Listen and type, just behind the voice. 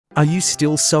Are you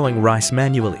still sowing rice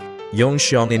manually?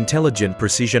 Yongxiang Intelligent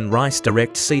Precision Rice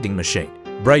Direct Seeding Machine,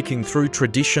 breaking through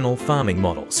traditional farming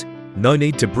models. No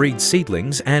need to breed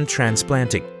seedlings and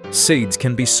transplanting. Seeds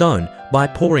can be sown by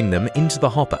pouring them into the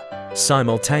hopper.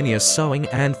 Simultaneous sowing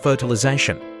and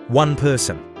fertilization. One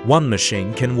person, one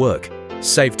machine can work.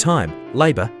 Save time,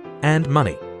 labor, and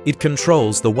money. It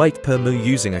controls the weight per moo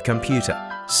using a computer.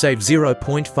 Save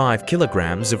 0.5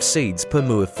 kilograms of seeds per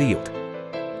moo of field.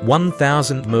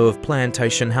 1,000 moo of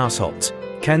plantation households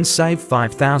can save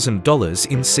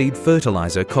 $5,000 in seed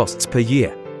fertilizer costs per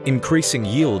year, increasing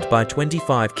yield by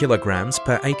 25 kilograms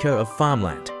per acre of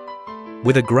farmland.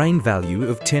 With a grain value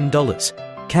of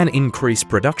 $10, can increase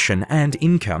production and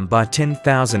income by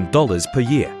 $10,000 per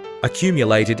year.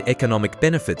 Accumulated economic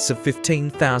benefits of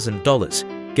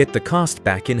 $15,000. Get the cost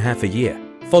back in half a year.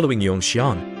 Following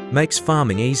Yongxiang makes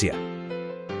farming easier.